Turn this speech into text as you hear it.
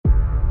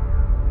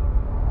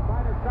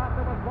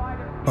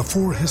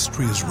Before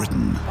history is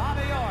written,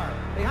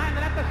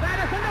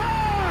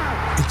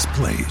 it's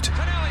played.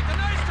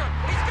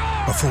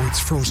 Before it's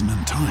frozen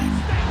in time,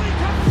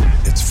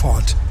 it's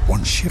fought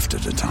one shift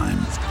at a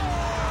time.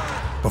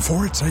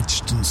 Before it's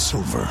etched in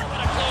silver,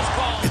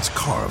 it's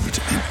carved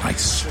in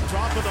ice.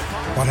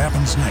 What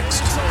happens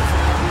next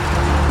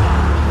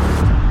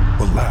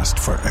will last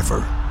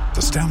forever.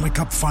 The Stanley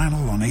Cup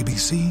Final on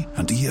ABC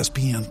and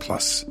ESPN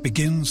Plus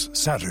begins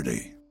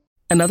Saturday.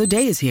 Another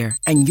day is here,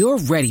 and you're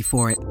ready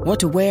for it. What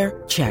to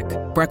wear? Check.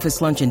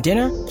 Breakfast, lunch, and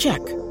dinner? Check.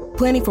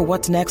 Planning for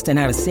what's next and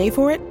how to save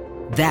for it?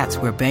 That's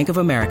where Bank of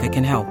America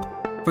can help.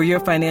 For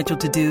your financial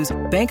to-dos,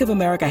 Bank of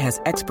America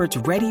has experts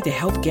ready to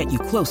help get you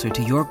closer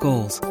to your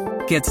goals.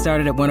 Get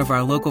started at one of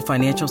our local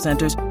financial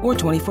centers or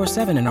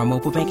 24/7 in our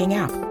mobile banking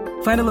app.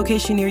 Find a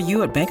location near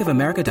you at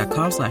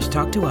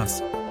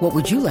bankofamerica.com/talktous. What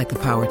would you like the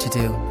power to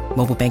do?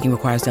 Mobile banking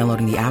requires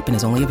downloading the app and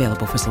is only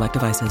available for select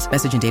devices.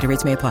 Message and data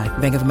rates may apply.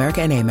 Bank of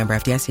America NA, member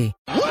FDIC.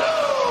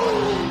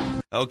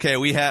 Okay,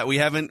 we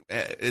haven't.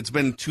 It's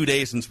been 2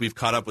 days since we've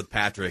caught up with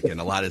Patrick,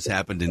 and a lot has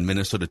happened in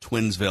Minnesota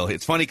Twinsville.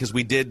 It's funny because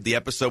we did the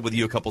episode with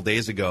you a couple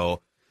days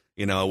ago,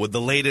 with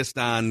the latest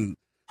on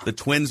the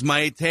Twins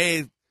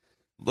hey,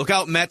 look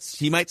out, Mets,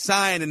 he might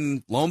sign,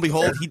 and lo and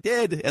behold, he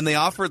did, and they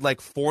offered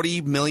like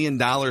 $40 million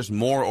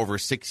more over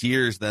 6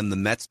 years than the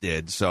Mets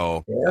did.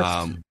 So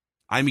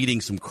I'm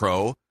eating some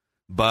crow.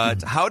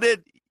 But how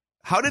did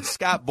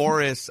Scott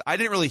Boras? I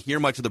didn't really hear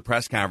much of the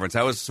press conference.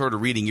 I was sort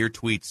of reading your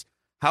tweets.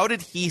 How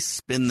did he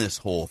spin this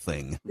whole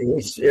thing?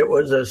 It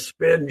was a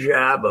spin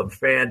job of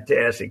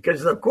fantastic,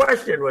 because the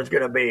question was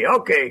going to be,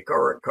 okay,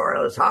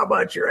 Carlos, how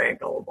about your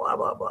ankle? Blah,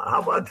 blah, blah.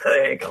 How about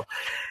the ankle?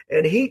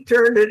 And he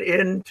turned it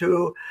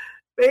into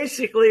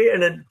basically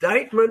an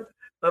indictment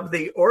of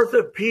the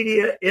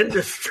orthopedic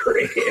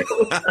industry.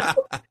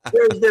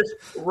 There's this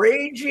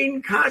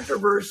raging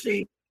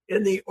controversy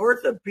in the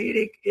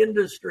orthopedic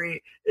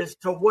industry as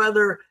to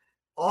whether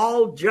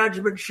all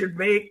judgment should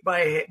be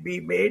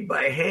made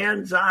by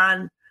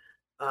hands-on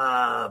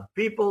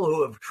people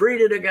who have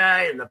treated a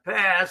guy in the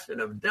past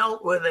and have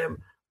dealt with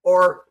him,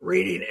 or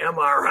reading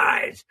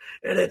MRIs.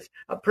 And it's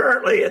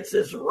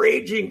this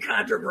raging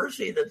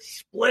controversy that's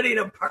splitting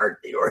apart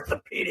the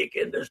orthopedic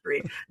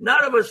industry.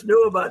 None of us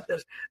knew about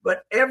this,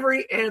 but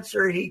every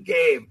answer he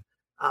gave,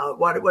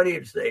 what do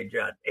you say,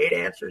 John? 8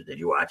 answers? Did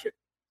you watch it?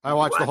 I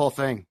watched the whole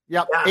thing.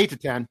 Yep, yeah. 8 to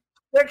 10.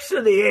 6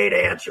 of the 8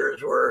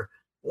 answers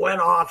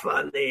went off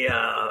on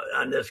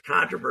this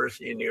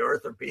controversy in the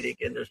orthopedic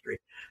industry.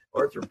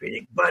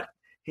 But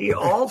he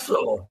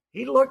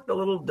looked a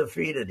little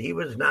defeated. He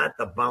was not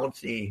the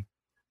bouncy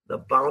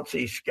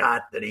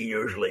Scott that he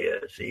usually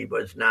is. He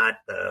was not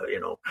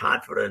the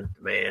confident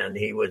man.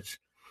 He was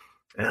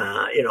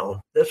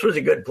this was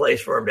a good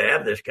place for him to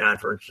have this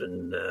conference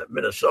in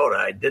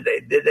Minnesota. Did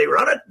they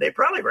run it? They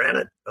probably ran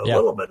it a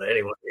little bit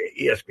anyway.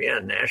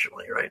 ESPN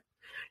nationally, right?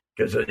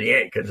 Because of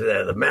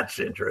the Mets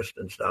interest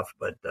and stuff.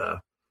 But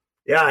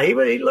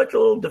he looked a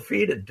little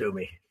defeated to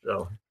me.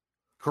 So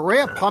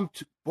Correa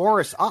pumped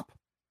Boras up.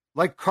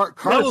 Like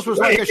Carlos was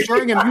like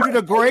assuring him, you did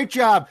a great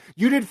job.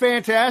 You did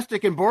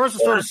fantastic. And Boras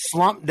was sort of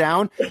slumped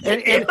down.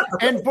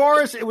 And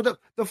Boras,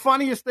 the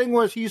funniest thing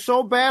was he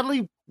so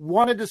badly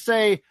wanted to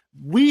say,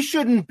 we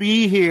shouldn't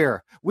be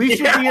here. We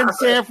should be in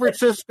San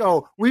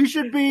Francisco. We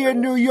should be in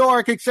New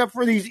York, except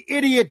for these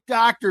idiot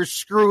doctors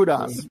screwed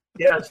us.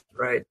 Yes,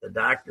 right. The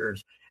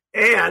doctors.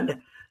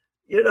 And,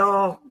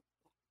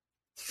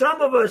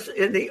 some of us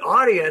in the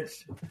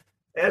audience,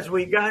 as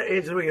we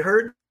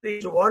heard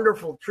these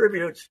wonderful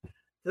tributes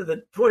to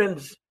the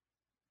Twins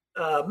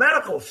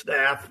medical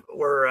staff,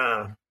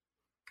 were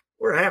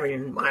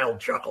having mild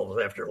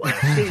chuckles after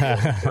last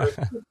season.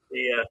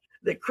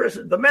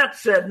 The Mets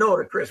said no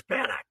to Chris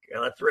Paddock.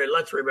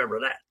 Let's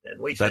remember that.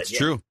 And we said that's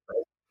true.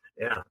 Right?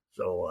 Yeah.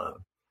 So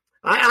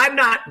I'm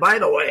not. By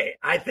the way,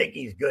 I think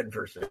he's good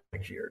for 6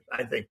 years.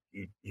 I think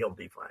he'll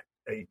be fine.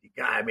 The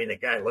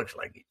guy looks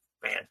like he's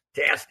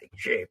fantastic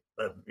shape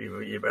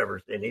you've ever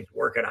seen. He's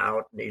working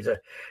out, and he's a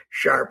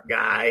sharp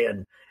guy.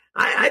 And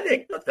I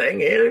think the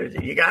thing is,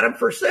 you got him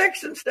for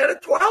 6 instead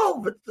of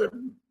 12.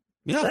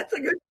 That's a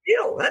good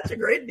deal. That's a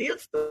great deal.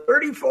 It's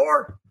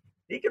 34.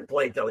 He can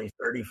play till he's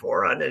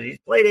 34 on it. He's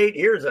played 8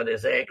 years on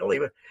his ankle.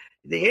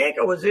 The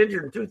ankle was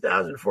injured in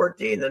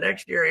 2014. The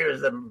next year, he was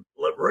the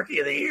rookie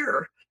of the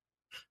year.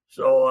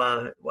 So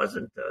it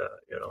wasn't,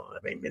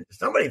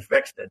 somebody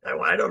fixed it.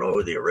 I don't know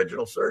who the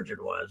original surgeon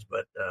was,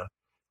 but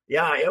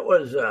it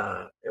was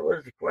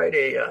quite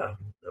a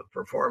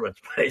performance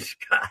by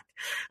Scott.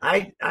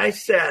 I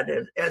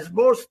said, as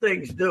most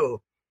things do,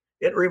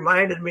 it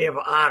reminded me of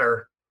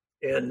Otter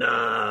at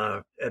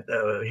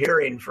the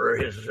hearing for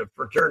his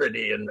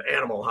fraternity in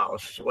Animal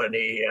House when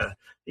he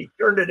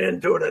turned it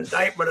into an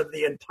indictment of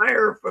the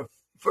entire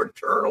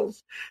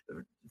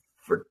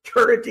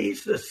fraternity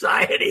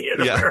society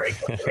in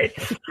America. Right?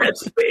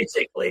 That's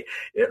basically,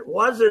 it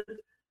wasn't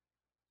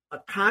a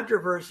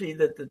controversy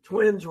that the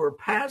Twins were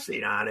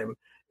passing on him.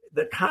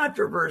 The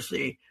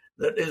controversy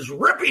that is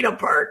ripping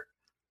apart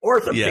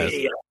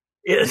orthopedic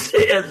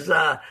is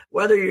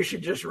whether you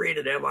should just read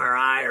an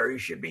MRI or you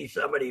should be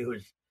somebody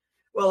who's,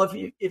 well,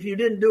 if you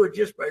didn't do it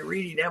just by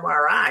reading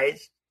MRIs,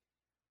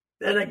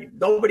 then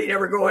nobody'd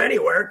ever go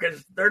anywhere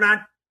because they're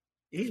not.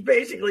 He's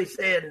basically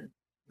saying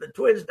the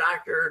Twins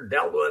doctor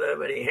dealt with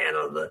him and he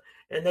handled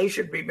and they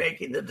should be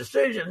making the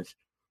decisions.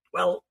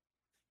 Well,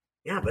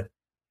 yeah, but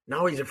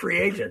now he's a free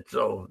agent,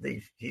 so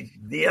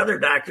the other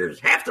doctors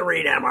have to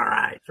read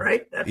MRIs,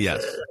 right?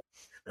 Yes.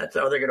 That's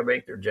how they're going to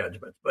make their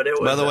judgments. But it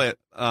was, by the way, it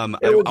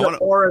was a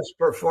Boras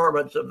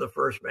performance of the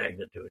first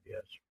magnitude.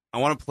 Yes. I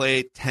want to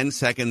play 10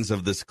 seconds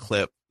of this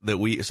clip that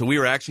we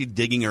were actually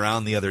digging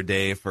around the other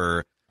day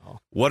for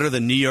what are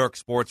the New York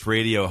sports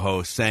radio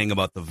hosts saying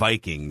about the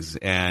Vikings,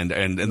 and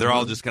they're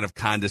all just kind of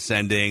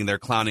condescending. They're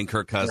clowning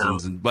Kirk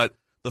Cousins, but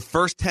the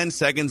first 10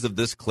 seconds of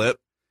this clip,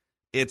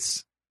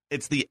 it's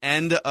the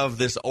end of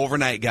this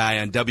overnight guy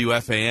on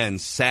WFAN,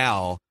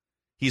 Sal.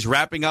 He's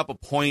wrapping up a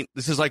point.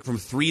 This is like from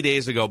 3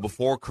 days ago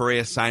before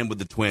Correa signed with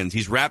the Twins.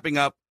 He's wrapping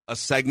up a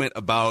segment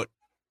about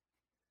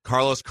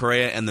Carlos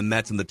Correa and the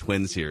Mets and the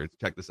Twins here.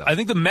 Check this out. I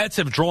think the Mets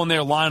have drawn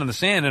their line in the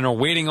sand and are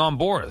waiting on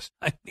Boras.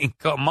 I mean,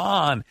 come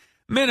on.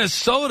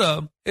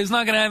 Minnesota is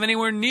not going to have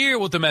anywhere near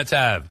what the Mets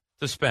have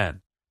to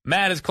spend.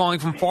 Matt is calling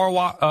from Far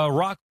Rock.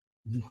 Well,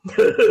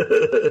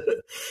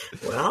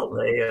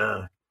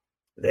 the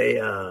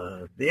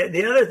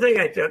other thing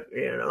I took,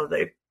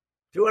 they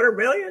 $200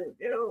 million,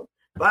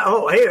 But,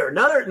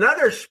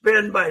 another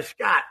spin by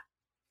Scott.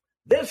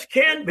 This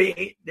can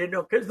be,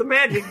 because the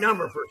magic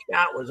number for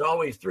Scott was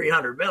always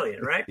 $300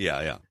 million, right?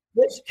 Yeah.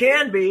 This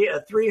can be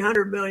a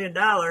 $300 million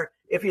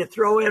if you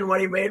throw in what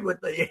he made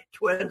with the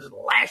Twins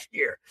last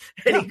year,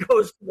 and he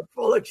goes to the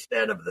full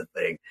extent of the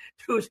thing.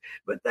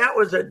 But that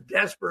was a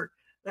desperate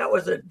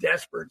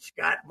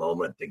Scott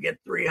moment to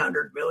get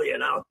 $300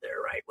 million out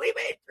there, right? We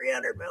made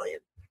 $300 million.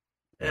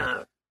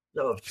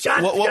 So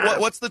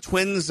what's the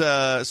Twins?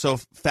 So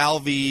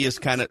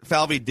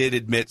Falvey did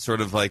admit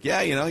sort of like,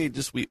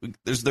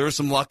 there was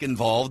some luck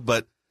involved,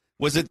 but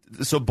was it?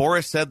 So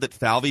Boras said that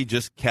Falvey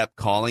just kept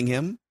calling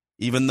him,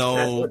 even though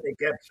that's what they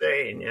kept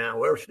saying. Yeah,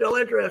 we're still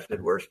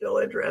interested.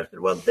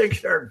 Well, things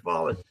started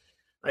falling.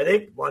 I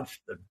think once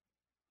the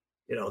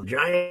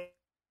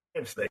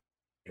Giants thing,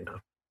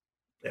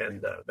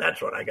 and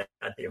that's what I got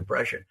the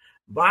impression.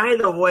 By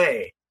the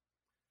way,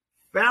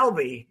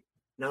 Falvey.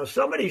 Now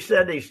somebody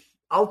said he's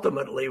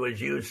ultimately was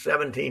used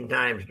 17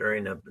 times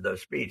during the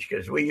speech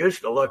because we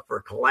used to look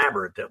for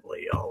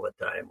collaboratively all the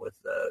time with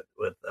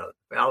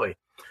Falvey.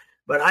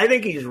 But I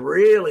think he's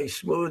really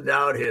smoothed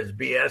out his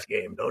BS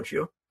game, don't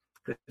you?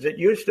 Because it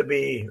used to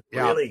be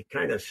really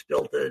kind of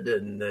stilted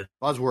and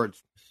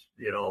buzzwords.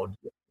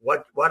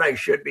 What I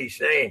should be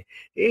saying.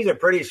 He's a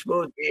pretty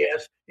smooth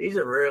BS. He's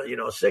a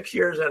real, 6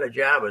 years on a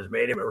job has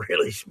made him a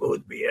really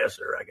smooth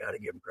BSer. I got to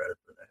give him credit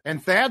for that.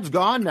 And Thad's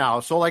gone now,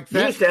 so like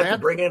Thad used to have to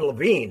bring in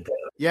Levine.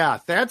 Yeah,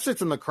 Thad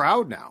sits in the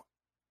crowd now.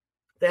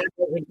 Thad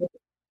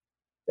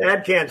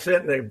can't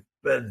sit in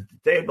the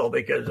table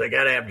because they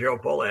got to have Joe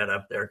Pohlad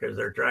up there because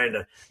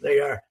they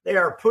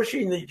are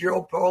pushing the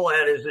Joe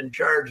Pohlad is in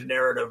charge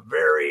narrative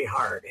very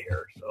hard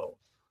here. So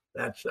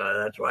that's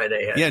why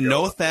they had Joe.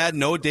 No Thad,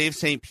 no Dave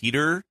St.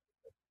 Peter.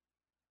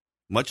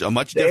 A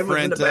much Dave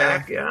different. Was in the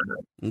back, yeah.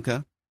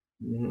 Okay.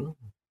 Mm-hmm.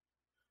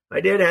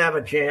 I did have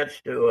a chance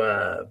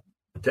to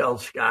tell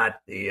Scott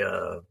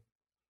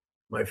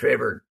my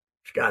favorite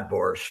Scott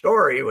Boras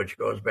story, which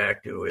goes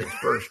back to his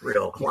first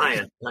real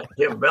client,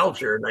 Tim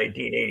Belcher, in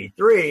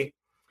 1983,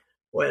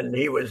 when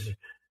he was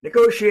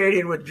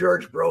negotiating with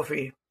George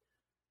Brophy,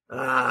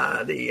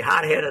 the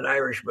hot-headed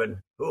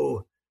Irishman,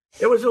 who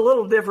it was a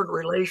little different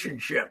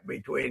relationship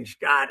between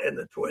Scott and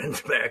the Twins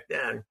back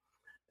then.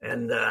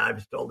 And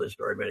I've told this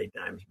story many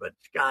times, but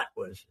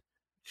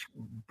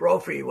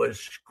Brophy was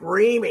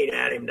screaming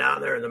at him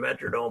down there in the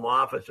Metrodome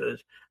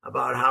offices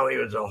about how he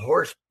was a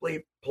horse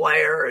bleep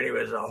player and he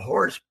was a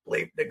horse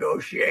bleep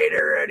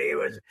negotiator, and he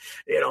was,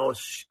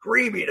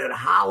 screaming and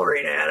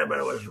hollering at him,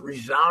 and it was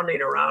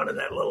resounding around in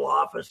that little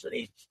office, and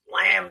he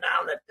slammed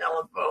down the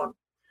telephone.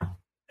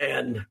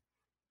 And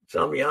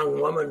some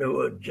young woman who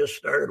had just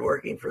started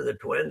working for the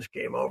Twins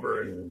came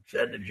over and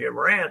said to Jim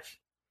Rance,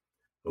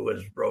 who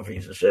was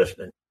Brophy's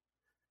assistant,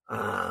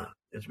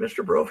 is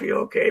Mr. Brophy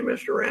okay,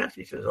 Mr. Rance?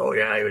 He says, oh,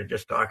 yeah, he was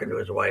just talking to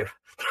his wife.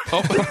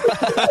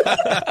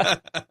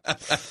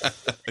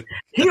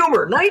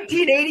 Humor,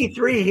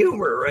 1983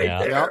 humor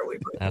there. Yep.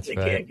 That's right.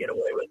 Can't get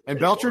away with it. And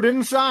Belcher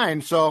didn't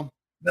sign, so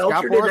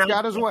Scott Boras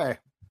got his way.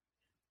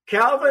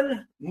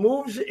 Calvin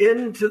moves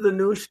into the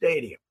new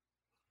stadium.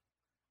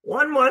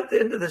 1 month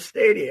into the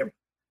stadium,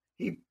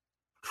 he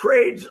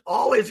trades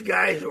all his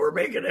guys who were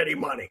making any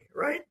money,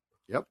 right?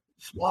 Yep.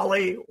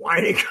 Smalley,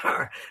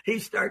 Weininger.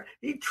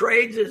 He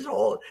trades his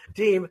whole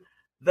team.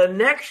 The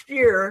next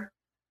year,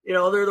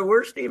 they're the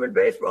worst team in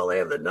baseball. They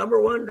have the number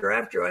one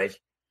draft choice.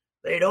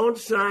 They don't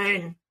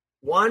sign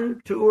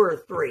 1, 2, or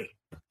 3.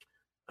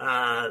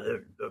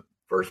 The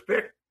first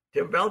pick,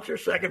 Tim Belcher.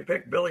 Second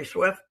pick, Billy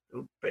Swift.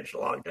 who pitched a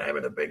long time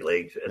in the big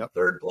leagues, and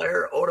third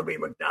player, Odom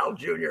McDowell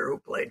Jr., who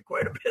played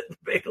quite a bit in the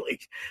big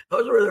leagues.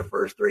 Those were their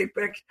first 3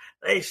 picks.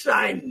 They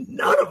signed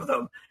none of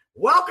them.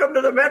 Welcome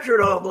to the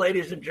Metrodome,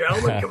 ladies and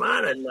gentlemen. Come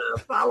on and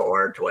follow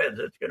our Twins.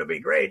 It's going to be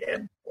great.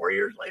 And 4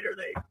 years later,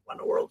 they won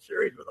the World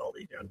Series with all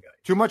these young guys.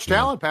 Too much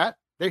talent, Pat.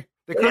 They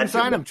couldn't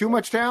sign him. Too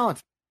much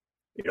talent.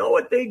 You know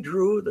what they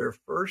drew their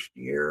first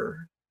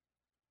year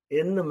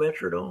in the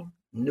Metrodome?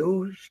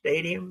 New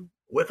stadium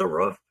with a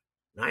roof,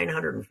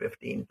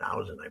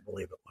 915,000, I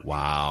believe it was.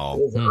 Wow.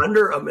 It was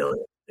under $1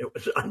 million. It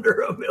was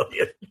under $1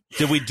 million.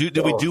 Did we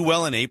do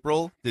well in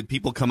April? Did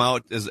people come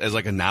out as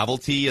like a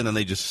novelty and then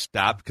they just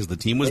stopped because the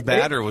team was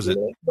bad, or was it?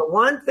 The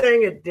one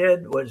thing it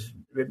did was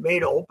it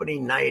made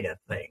opening night a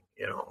thing.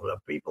 You know, the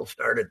people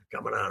started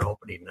coming on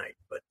opening night,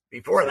 but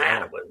before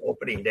that,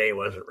 opening day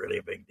wasn't really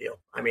a big deal.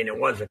 I mean, it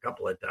was a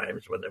couple of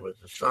times when the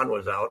sun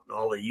was out and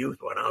all the youth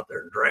went out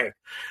there and drank,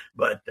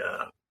 but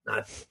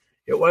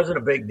it wasn't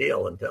a big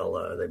deal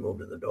until they moved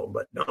to the Dome.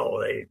 But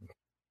no,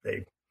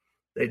 they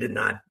did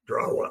not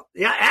draw well.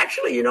 Yeah,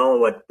 actually, you know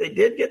what they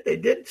did get? They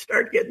did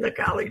start getting the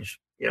college,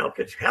 you know,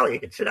 because hell, you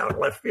could sit out in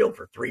left field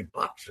for $3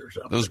 or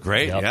something. That was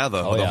great. Yep. Yeah,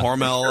 the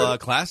Hormel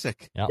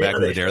Classic back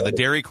in the day, or the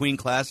Dairy Queen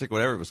Classic,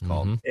 whatever it was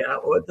called. Mm-hmm.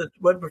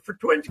 Yeah, for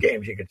Twins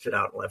games, you could sit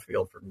out in left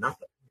field for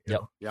nothing.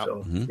 Yep.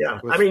 So,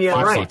 I mean, you're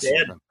right. They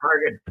had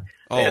Target.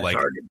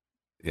 Target.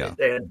 Yeah.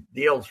 They had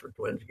deals for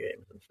Twins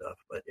games and stuff.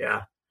 But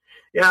yeah,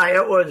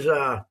 it was,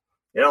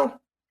 you know,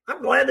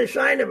 I'm glad they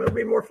signed him. It'll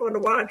be more fun to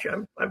watch.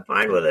 I'm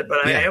fine with it,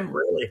 but I am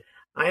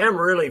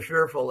really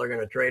fearful they're going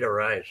to trade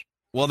Arise.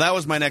 Well, that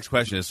was my next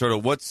question. Is sort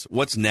of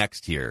what's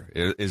next here?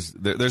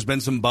 There's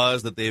been some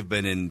buzz that they've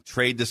been in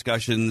trade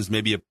discussions,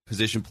 maybe a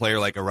position player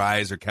like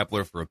Arise or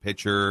Kepler for a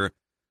pitcher.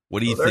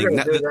 What do you think?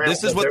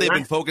 This is what they've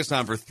been focused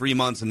on for 3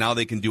 months, and now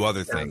they can do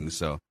other things.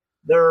 So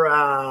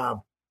I've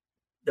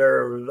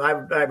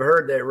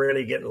heard they're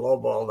really getting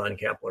lowballed on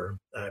Kepler.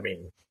 I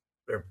mean,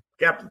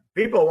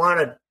 people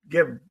want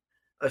to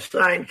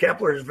assign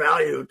Kepler's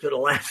value to the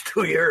last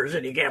 2 years,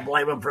 and you can't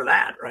blame him for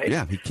that, right?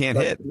 Yeah, he can't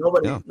hit.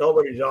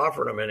 Nobody's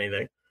offered him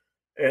anything,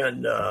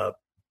 and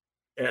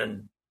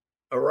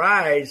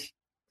Arise,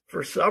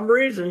 for some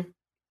reason,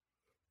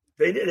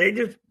 they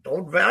just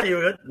don't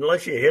value it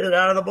unless you hit it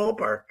out of the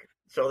ballpark.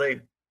 So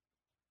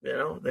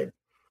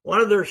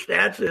one of their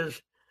stats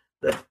is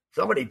that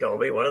somebody told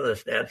me one of the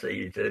stats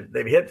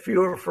they've hit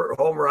fewer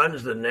home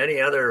runs than any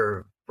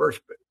other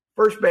first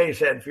base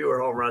had fewer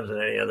home runs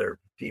than any other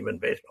team in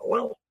baseball.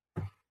 Well,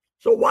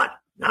 so what?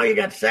 Now you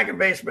got second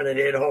baseman that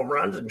hit home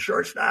runs and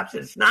shortstops.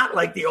 It's not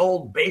like the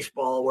old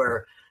baseball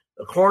where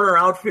the corner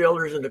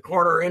outfielders and the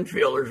corner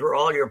infielders were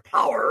all your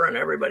power and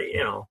everybody,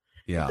 you know.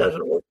 Yeah. It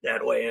doesn't work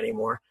that way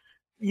anymore.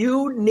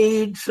 You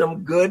need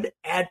some good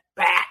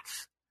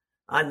at-bats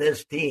on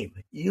this team.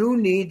 You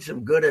need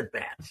some good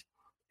at-bats,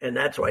 and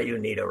that's why you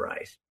need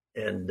Arise.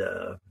 And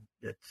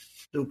it's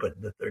stupid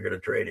that they're going to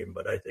trade him,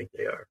 but I think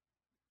they are.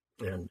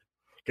 And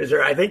because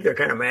I think they're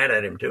kind of mad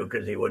at him too,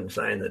 because he wouldn't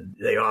sign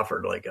they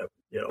offered like a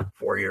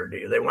 4-year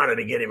deal. They wanted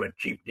to get him a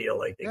cheap deal,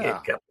 like they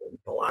gave Kepler and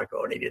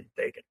Polanco, and he didn't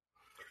take it.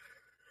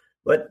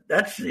 But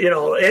that's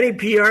any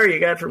PR you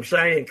got from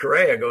signing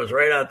Correa goes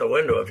right out the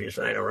window if you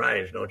sign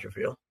Arise, don't you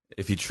feel?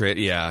 If you trade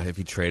him, if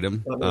you trade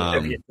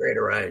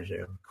Arise,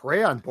 yeah.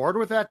 Correa on board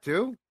with that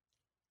too?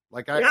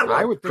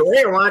 I would think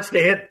Correa wants to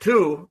hit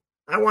 2.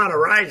 I want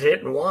Arise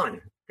hitting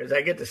 1 because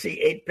I get to see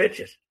 8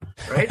 pitches,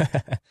 right?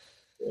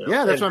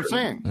 Yeah, that's what I'm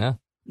saying. Yeah.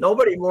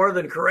 Nobody more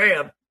than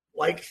Correa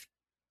likes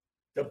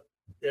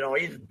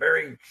he's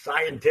very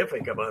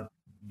scientific about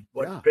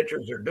what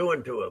pitchers are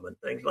doing to him and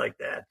things like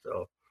that.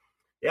 So,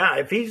 yeah,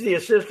 if he's the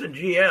assistant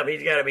GM,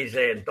 he's got to be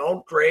saying,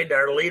 don't trade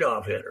our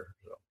leadoff hitter.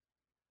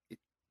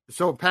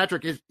 So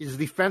Patrick, is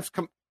the fence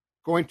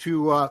going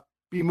to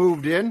be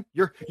moved in?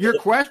 Your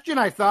question,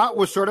 I thought,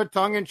 was sort of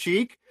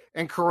tongue-in-cheek,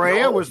 and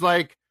Correa was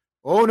like,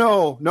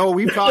 oh, no,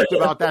 we've talked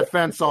about that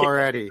fence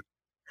already.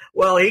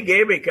 Well, he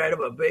gave me kind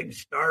of a big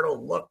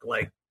startled look,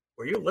 like,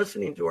 were you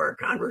listening to our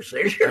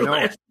conversation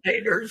last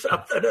night or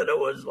something? And it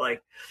was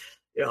like,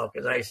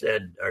 because I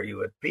said, are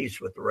you at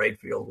peace with the right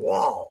field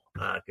wall?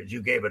 Because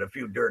you gave it a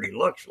few dirty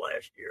looks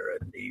last year.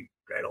 And he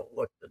kind of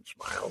looked and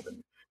smiled.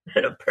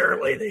 And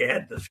apparently they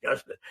had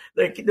discussed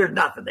it. There's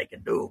nothing they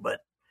can do, but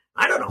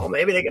I don't know.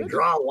 Maybe they can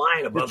draw a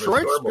line above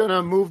Detroit's the scoreboard. going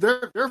to move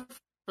their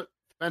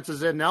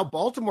fences in now.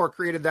 Baltimore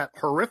created that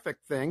horrific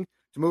thing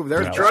to move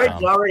their.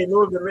 Detroit's already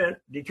moved them in.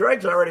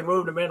 Detroit's already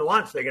moved them in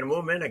once. They're going to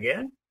move them in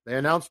again. They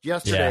announced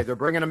yesterday they're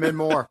bringing them in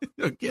more.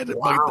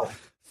 Wow.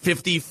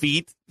 50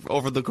 feet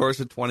over the course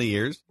of 20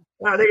 years.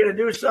 Are they going to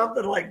do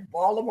something like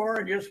Baltimore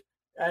and just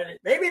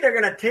maybe they're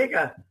going to take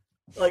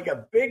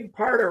a big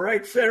part of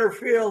right center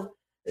field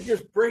and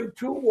just bring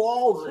 2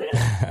 walls in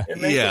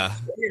and make it,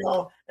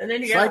 and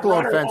then you got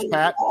cyclone fence,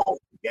 Pat.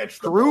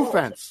 Carew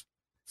fence.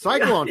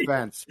 Cyclone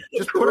fence.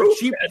 Just put a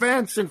cheap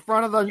fence in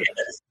front of the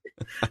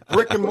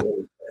brick and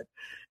mortar.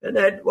 And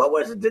then what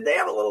was it? Did they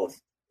have a little?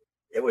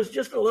 It was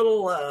just a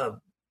little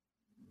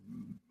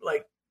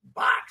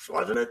box,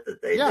 wasn't it?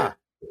 That they did?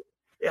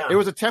 Yeah. It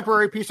was a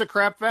temporary piece of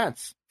crap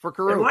fence for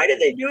Carew. And why did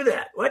they do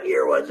that? What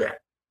year was that?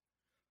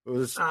 It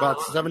was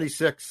about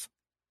 76.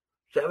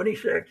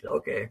 76,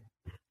 okay.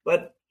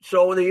 But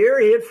so the year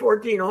he hit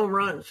 14 home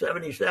runs,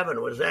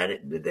 77, was that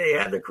it? Did they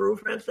have the Carew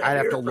fence that I'd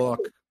year? have to look.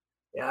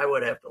 Yeah, I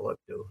would have to look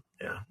too.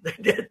 Yeah, they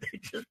did. They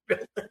just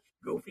built this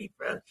goofy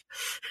fence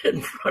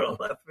in front of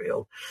left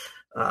field.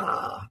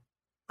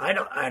 I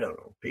don't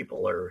know.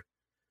 People are.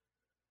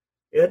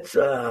 It's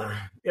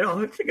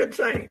it's a good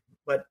sign,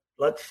 but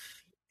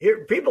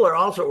people are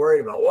also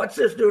worried about what's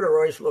this do to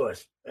Royce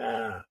Lewis.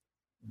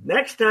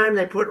 Next time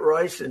they put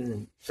Royce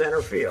in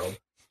center field,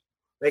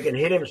 they can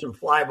hit him some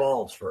fly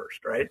balls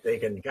first, right? They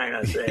can kind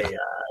of say,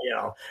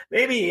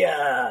 maybe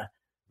I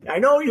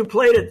know you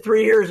played it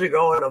 3 years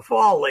ago in a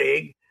fall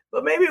league,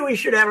 but maybe we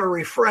should have a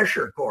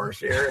refresher course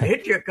here and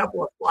hit you a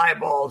couple of fly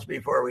balls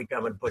before we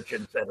come and put you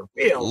in center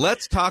field.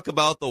 Let's talk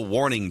about the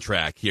warning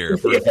track here.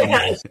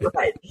 Yes,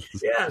 right.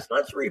 Yes,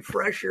 let's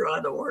refresh you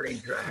on the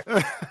warning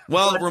track.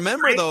 Well,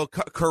 remember, though,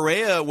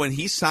 Correa, when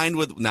he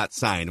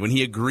when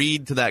he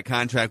agreed to that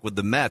contract with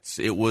the Mets,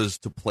 it was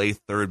to play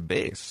third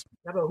base.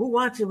 Yeah, but who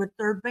wants him at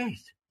third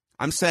base?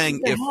 I'm saying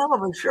He's a hell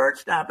of a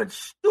shortstop. It's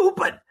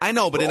stupid. I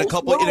know, but in a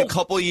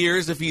couple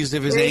years, if his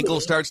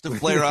ankle starts to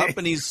flare up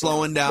and he's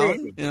slowing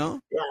down, Yeah,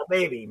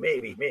 maybe.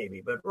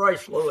 But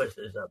Royce Lewis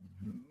is a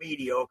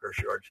mediocre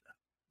shortstop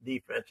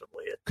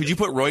defensively. Could you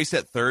put Royce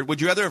at third?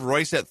 Would you rather have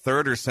Royce at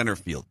third or center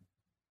field?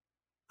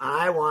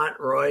 I want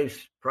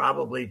Royce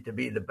probably to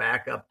be the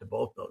backup to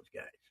both those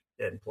guys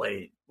and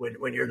play.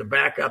 When you're the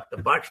backup to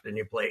Buxton,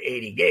 you play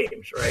 80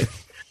 games, right?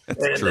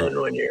 And true. Then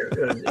when you're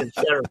in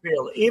center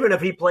field, even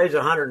if he plays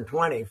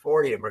 120,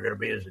 40 of them are going to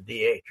be as a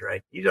DH,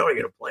 right? He's only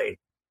going to play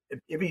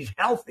if he's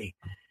healthy.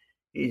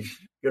 He's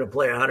going to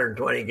play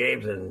 120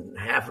 games, and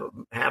half of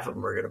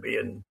them are going to be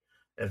in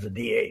as a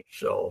DH.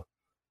 So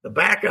the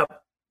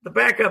backup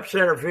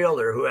center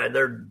fielder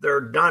they're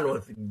done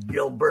with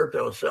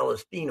Gilberto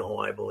Celestino,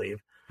 I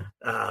believe,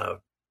 at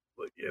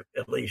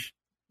least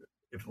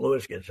if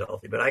Lewis gets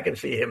healthy. But I can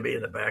see him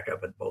being the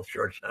backup at both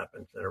shortstop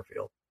and center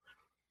field,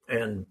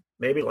 and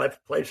maybe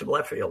play some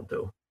left field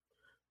too.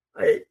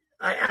 I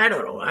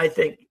don't know. I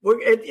think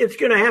it's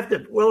going to have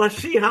to. Well, let's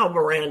see how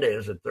Miranda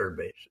is at third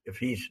base.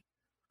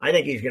 I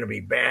think he's going to be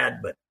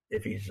bad, but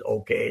if he's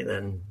okay,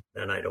 then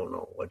I don't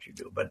know what you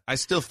do. But I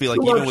still feel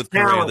like even with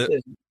Correa,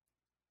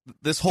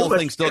 this whole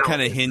thing still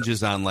kind of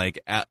hinges on like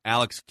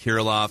Alex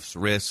Kirilloff's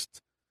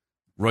wrist,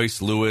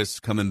 Royce Lewis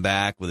coming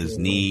back with his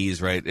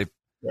knees, right?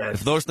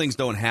 If those things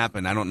don't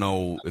happen, I don't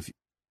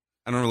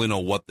really know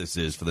what this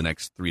is for the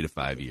next 3 to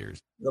 5 years.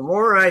 The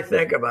more I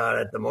think about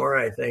it, the more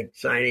I think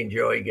signing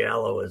Joey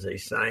Gallo is a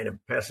sign of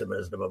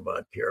pessimism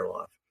about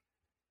Kirilloff.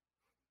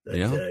 That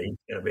he's going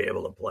to be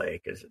able to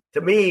play, because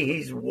to me,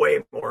 he's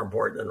way more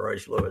important than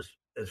Royce Lewis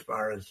as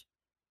far as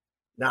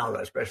now,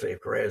 especially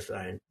if Correa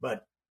signed.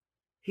 But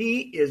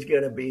he is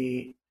going to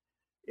be,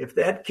 if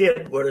that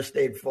kid would have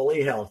stayed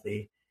fully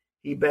healthy,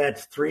 he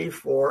bats 3,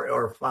 4,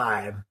 or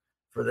 5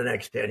 for the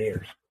next 10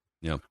 years.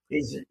 Yeah.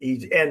 He's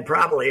and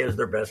probably is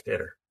their best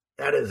hitter.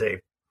 That is he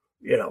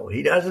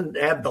doesn't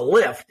have the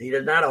lift. He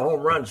does not a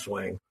home run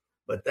swing,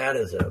 but that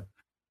is a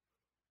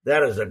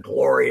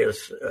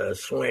glorious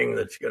swing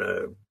that's going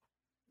to,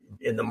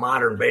 in the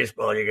modern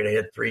baseball, you're going to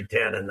hit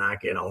 310 and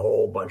knock in a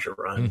whole bunch of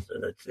runs,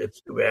 and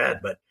it's too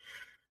bad. But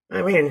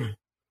I mean,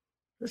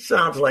 this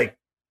sounds like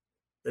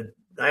I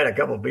had a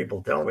couple of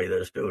people tell me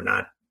this too,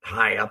 not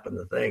high up in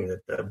the thing,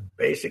 that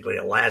basically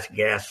a last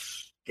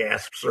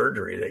gasp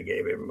surgery they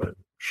gave him,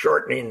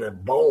 shortening the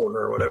bone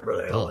or whatever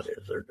the hell it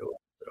is they're doing.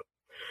 So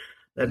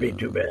that'd be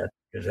too bad,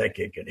 because that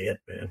kid could hit,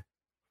 man.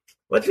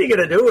 What's he going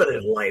to do with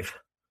his life?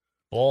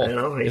 Bowl.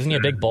 Isn't he a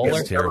big bowler?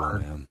 That's terrible,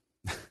 man.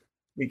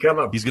 He's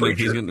going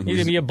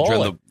to be a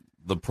bowler.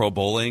 The pro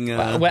bowling.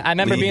 I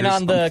remember being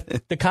on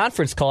the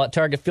conference call at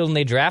Target Field, and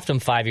they drafted him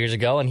 5 years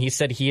ago, and he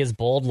said he has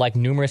bowled like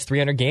numerous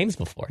 300 games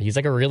before. He's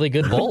like a really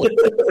good bowler.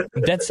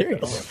 I'm dead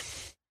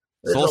serious.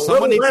 So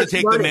someone needs to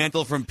take the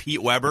mantle from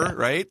Pete Weber,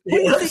 right?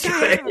 It's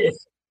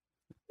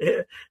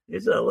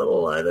a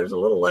little. There's a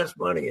little less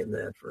money in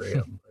that for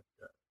him.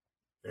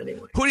 But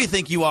anyway, who do you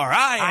think you are?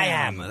 I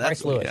am.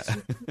 That's Lewis. Yeah.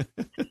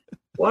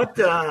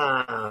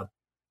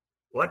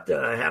 What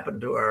happened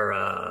to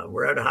our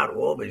Red Hot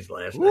Wolves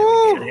last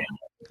night? We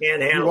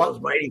can't handle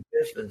those mighty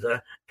Pistons.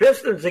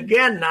 Pistons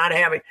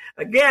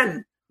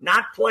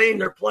not playing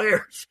their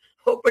players,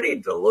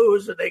 hoping to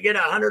lose, and they get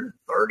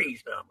 130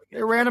 some.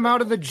 They ran them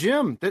out of the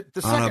gym. The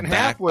second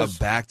half was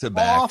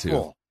back-to-back awful.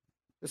 too.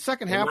 The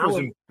second half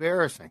was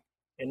embarrassing.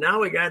 And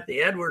now we got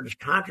the Edwards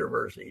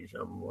controvery.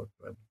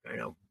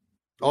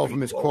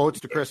 From his quotes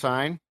to Chris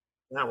Hine.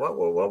 Now,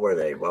 what were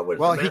they? What was?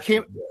 Well, he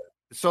came.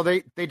 So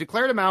they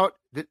declared him out.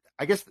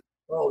 I guess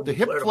the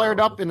hip flared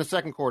up in the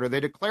second quarter. They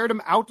declared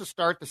him out to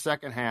start the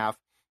second half,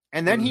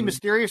 and then he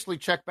mysteriously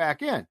checked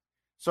back in.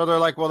 So they're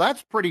like, well,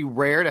 that's pretty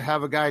rare to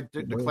have a guy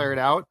declared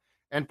out.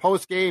 And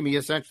post-game, he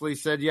essentially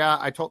said, yeah,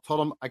 I told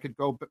him I could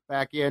go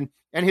back in.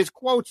 And his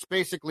quotes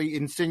basically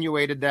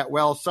insinuated that,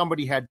 well,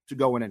 somebody had to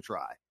go in and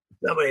try.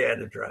 Somebody had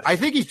to try. I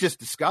think he's just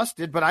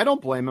disgusted, but I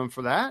don't blame him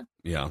for that.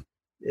 Yeah.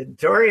 Did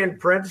Torian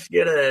Prince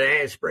get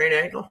a sprained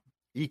ankle?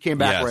 He came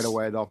back Yes. right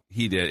away, though.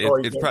 He did.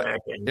 He came back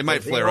in. It might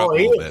Because, flare up a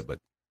little bit, but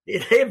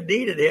They've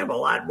needed him a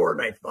lot more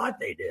than I thought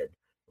they did.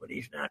 But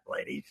he's not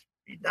played.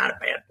 He's not a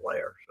bad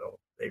player, so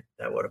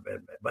that would have been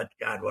bad. But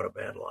God, what a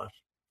bad loss.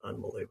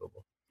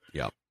 Unbelievable.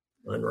 yeah.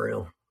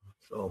 Unreal.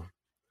 So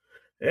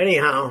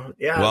anyhow,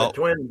 yeah, Well-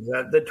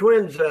 the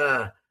Twins,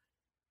 I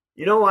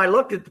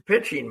looked at the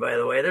pitching, by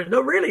the way. There's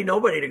really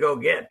nobody to go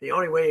get. The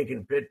only way you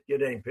can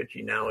get any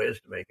pitching now is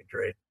to make a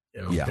trade.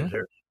 Yeah. 'Cause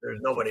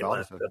there's nobody That's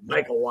left. awesome. But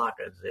Michael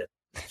Wacha is it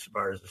as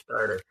far as the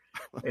starter.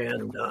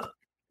 And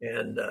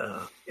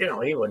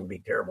he wouldn't be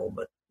terrible,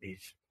 but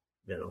he's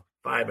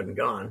 5 and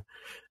gone,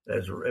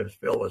 as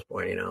Phil was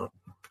pointing out.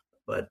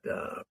 But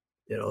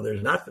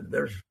there's nothing.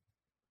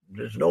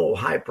 There's no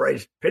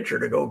high-priced pitcher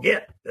to go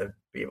get.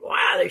 People,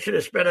 they should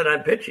have spent it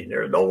on pitching.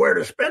 There's nowhere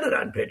to spend it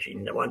on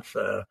pitching once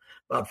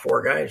about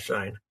 4 guys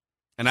signed.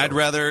 And I'd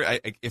rather,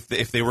 if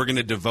they were going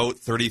to devote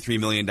 $33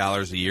 million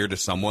a year to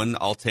someone,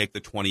 I'll take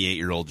the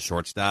 28-year-old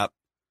shortstop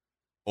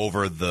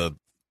over the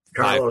 5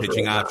 Carlos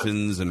pitching Rodon.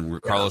 options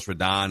and Carlos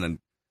Rodon. And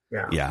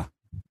yeah.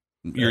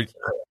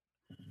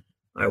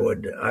 I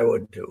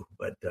would too.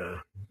 But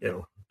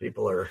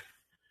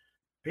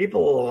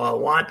people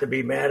want to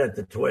be mad at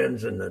the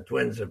Twins, and the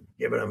Twins have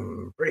given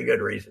them pretty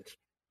good reasons,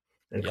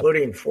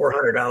 including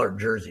 $400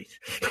 jerseys.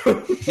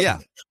 Yeah.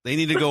 They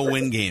need to go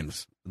win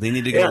games. They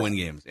need to go win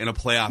games in a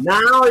playoff.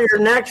 Now your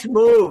next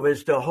move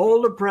is to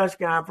hold a press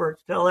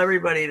conference, tell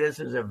everybody this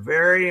is a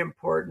very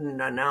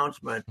important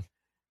announcement,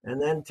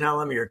 and then tell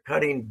them you're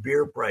cutting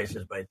beer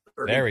prices by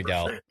 30%. There we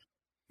go.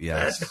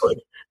 Yes.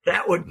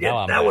 That would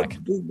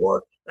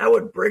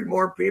bring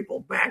more people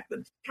back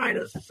than kind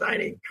of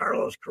signing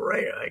Carlos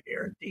Correa, I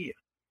guarantee you.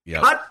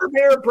 Yep. Cut the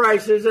beer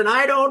prices, and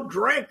I don't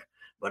drink,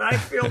 but I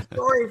feel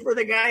sorry for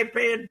the guy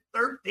paying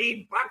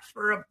 $13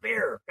 for a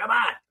beer. Come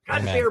on,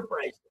 cut beer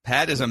prices.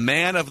 Pat is a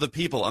man of the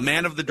people, a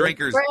man of the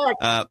drinkers.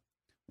 Fact.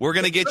 We're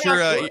going to get Fact.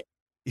 your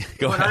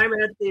go When ahead. I'm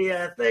at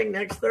the thing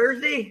next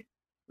Thursday,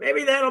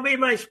 maybe that'll be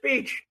my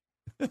speech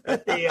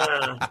at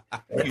the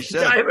You should.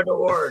 Diamond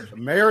Awards.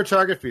 Mayor of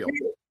Target Field.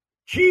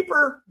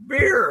 Cheaper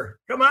beer.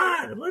 Come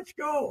on, let's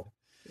go.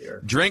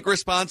 Here. Drink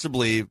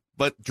responsibly,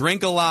 but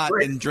drink a lot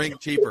and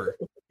drink cheaper.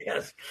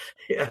 Yes,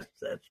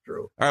 that's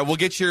true. All right, we'll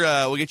get your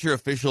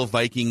official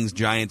Vikings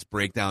Giants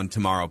breakdown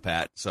tomorrow,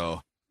 Pat. So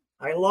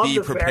I love be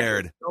the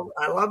prepared.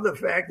 I love the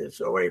fact that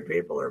so many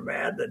people are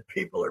mad that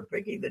people are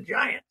picking the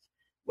Giants.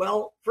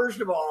 Well,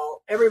 first of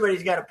all,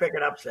 everybody's got to pick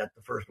an upset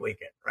the first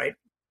weekend, right?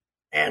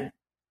 And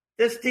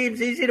this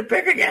team's easy to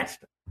pick against,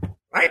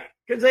 right?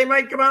 Because they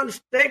might come out and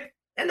stink,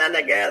 and then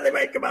they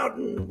might come out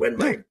and win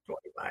by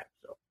 25.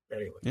 So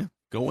anyway, Yeah,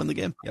 go win the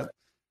game. Yep.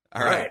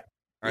 All All right.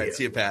 right.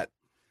 See you, Pat.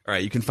 All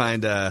right, you can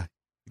find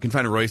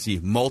Royce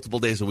multiple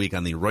days a week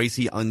on the Royce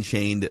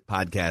Unchained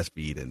podcast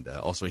feed, and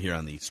also here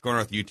on the Score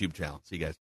North YouTube channel. See you guys.